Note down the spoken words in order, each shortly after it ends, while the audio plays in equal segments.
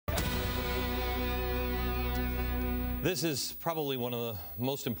This is probably one of the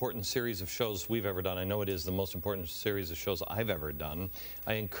most important series of shows we've ever done. I know it is the most important series of shows I've ever done.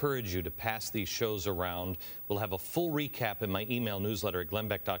 I encourage you to pass these shows around. We'll have a full recap in my email newsletter at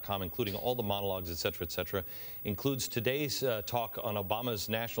glennbeck.com, including all the monologues, et cetera, includes today's talk on Obama's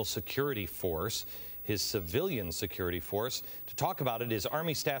national security force, his civilian security force. To talk about it is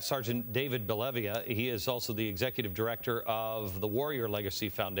Army Staff Sergeant David Bellavia. He is also the executive director of the Warrior Legacy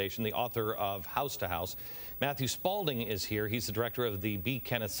Foundation, the author of House to House. Matthew Spalding is here. He's the director of the B.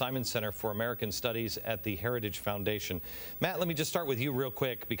 Kenneth Simon Center for American Studies at the Heritage Foundation. Matt, let me just start with you real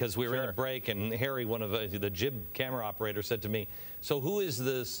quick, because we were in a break, and Harry, one of the jib camera operator, said to me, so who is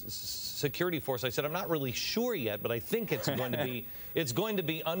the security force? I said, I'm not really sure yet, but I think it's going to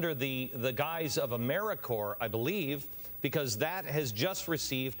be under the guise of Americorp, I believe, because that has just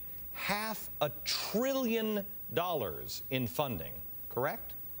received $500 billion in funding,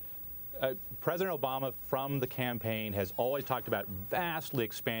 correct? President Obama, from the campaign, has always talked about vastly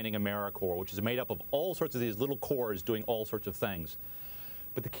expanding Americorp, which is made up of all sorts of these little corps doing all sorts of things.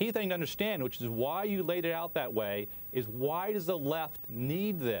 But the key thing to understand, which is why you laid it out that way, is why does the left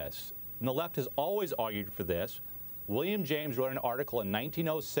need this? And the left has always argued for this. William James wrote an article in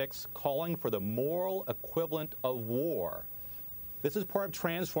 1906 calling for the moral equivalent of war. This is part of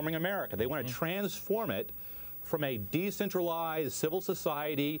transforming America. They want to transform it from a decentralized civil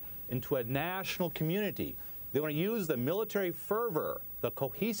society into a national community. They want to use the military fervor, the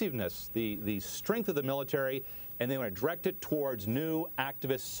cohesiveness, the strength of the military, and they want to direct it towards new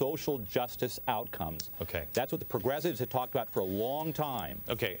activist social justice outcomes. Okay. That's what the progressives have talked about for a long time.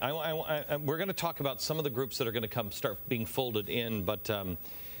 Okay. We're going to talk about some of the groups that are going to start being folded in, but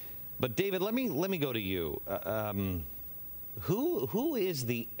David, let me go to you. Who is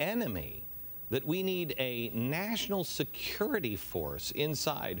the enemy that we need a national security force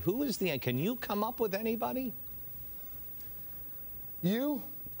inside? Who is can you come up with anybody?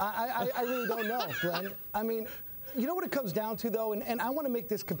 I really don't know, Glenn. I mean, you know what it comes down to, though, and I want to make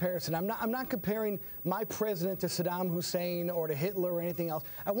this comparison. I'm not comparing my president to Saddam Hussein or to Hitler or anything else.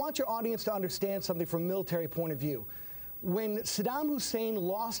 I want your audience to understand something from a military point of view. When Saddam Hussein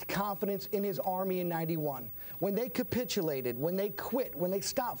lost confidence in his army in '91, when they capitulated, when they quit, when they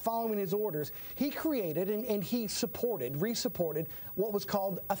stopped following his orders, he created and he re-supported what was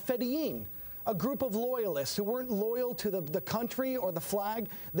called a Fedayeen, a group of loyalists who weren't loyal to the country or the flag.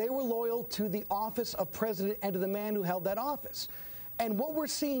 They were loyal to the office of president and to the man who held that office. And what we're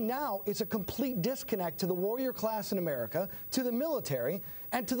seeing now is a complete disconnect to the warrior class in America, to the military,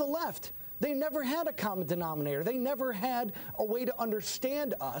 and to the left. They never had a common denominator. They never had a way to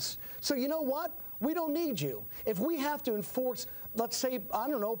understand us. So you know what? We don't need you. If we have to enforce, let's say, I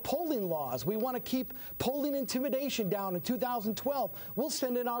don't know, polling laws, we want to keep polling intimidation down in 2012, we'll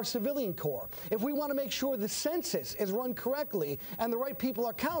send in our civilian corps. If we want to make sure the census is run correctly and the right people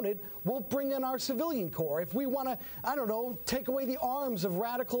are counted, we'll bring in our civilian corps. If we want to, I don't know, take away the arms of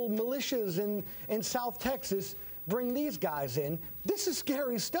radical militias in South Texas, bring these guys in. This is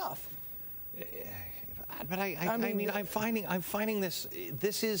scary stuff. But I mean, I'm finding this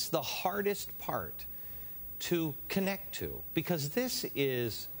is the hardest part to connect to, because this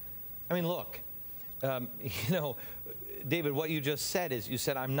is, I mean, look, you know, David, what you just said is, you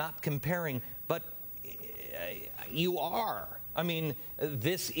said, I'm not comparing, but you are. I mean,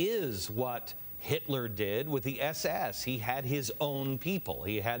 this is what Hitler did with the SS. He had his own people.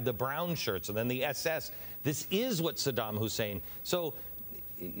 He had the brown shirts and then the SS. This is what Saddam Hussein. So,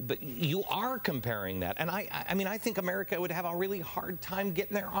 but you are comparing that. And I mean, I think America would have a really hard time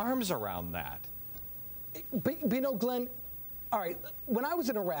getting their arms around that. But you know, Glenn, all right, when I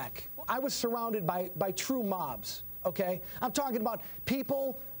was in Iraq, I was surrounded by true mobs, okay? I'm talking about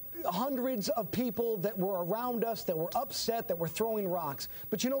people, hundreds of people that were around us, that were upset, that were throwing rocks.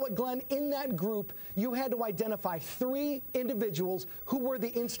 But you know what, Glenn? In that group, you had to identify 3 individuals who were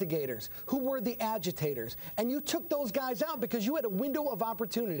the instigators, who were the agitators. And you took those guys out because you had a window of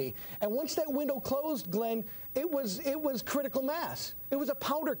opportunity. And once that window closed, Glenn, it was critical mass. It was a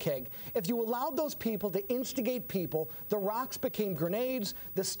powder keg. If you allowed those people to instigate people, the rocks became grenades,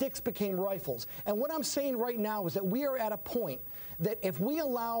 the sticks became rifles. And what I'm saying right now is that we are at a point that if we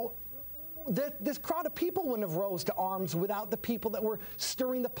allow this crowd of people wouldn't have rose to arms without the people that were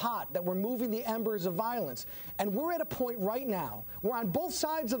stirring the pot, that were moving the embers of violence. And we're at a point right now where on both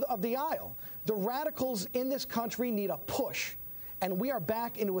sides of the aisle, the radicals in this country need a push. And we are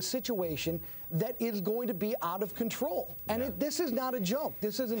back into a situation that is going to be out of control. And this is not a joke.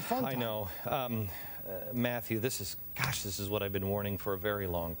 This isn't fun time. I know. Matthew, this is what I've been warning for a very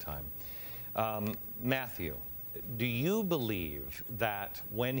long time. Matthew, do you believe that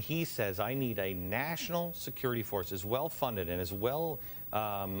when he says, I need a national security force as well funded and as well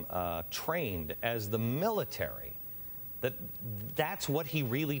trained as the military, that's what he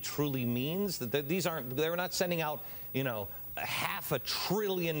really truly means? That they're not sending out, you know, $500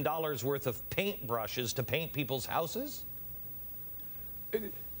 billion worth of paintbrushes to paint people's houses?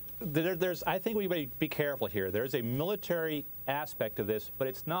 I think we better be careful here. There's a military aspect of this, but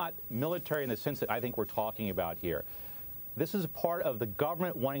it's not military in the sense that I think we're talking about here. This is part of the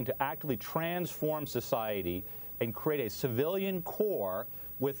government wanting to actively transform society and create a civilian corps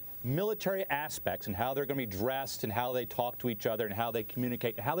with military aspects and how they're going to be dressed and how they talk to each other and how they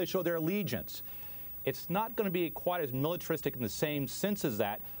communicate and how they show their allegiance. It's not going to be quite as militaristic in the same sense as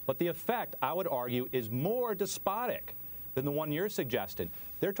that, but the effect, I would argue, is more despotic than the one you're suggesting.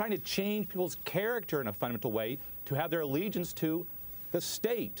 They're trying to change people's character in a fundamental way to have their allegiance to the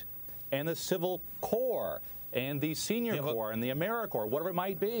state and the civil corps and the senior corps and the Americorp, whatever it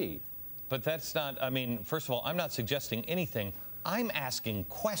might be. But that's not, I mean, first of all, I'm not suggesting anything. I'm asking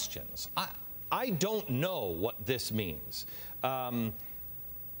questions. I don't know what this means. But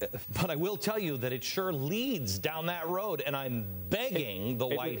I will tell you that it sure leads down that road, and I'm begging the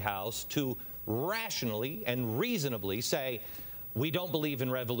White House to rationally and reasonably say, we don't believe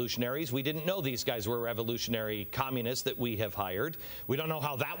in revolutionaries. We didn't know these guys were revolutionary communists that we have hired. We don't know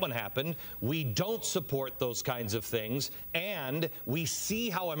how that one happened. We don't support those kinds of things. And we see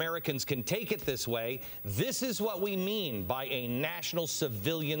how Americans can take it this way. This is what we mean by a national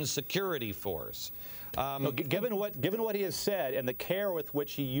civilian security force. Given what he has said and the care with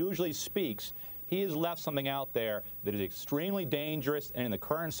which he usually speaks, he has left something out there that is extremely dangerous and in the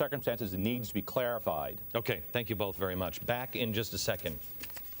current circumstances it needs to be clarified. Okay, thank you both very much. Back in just a second.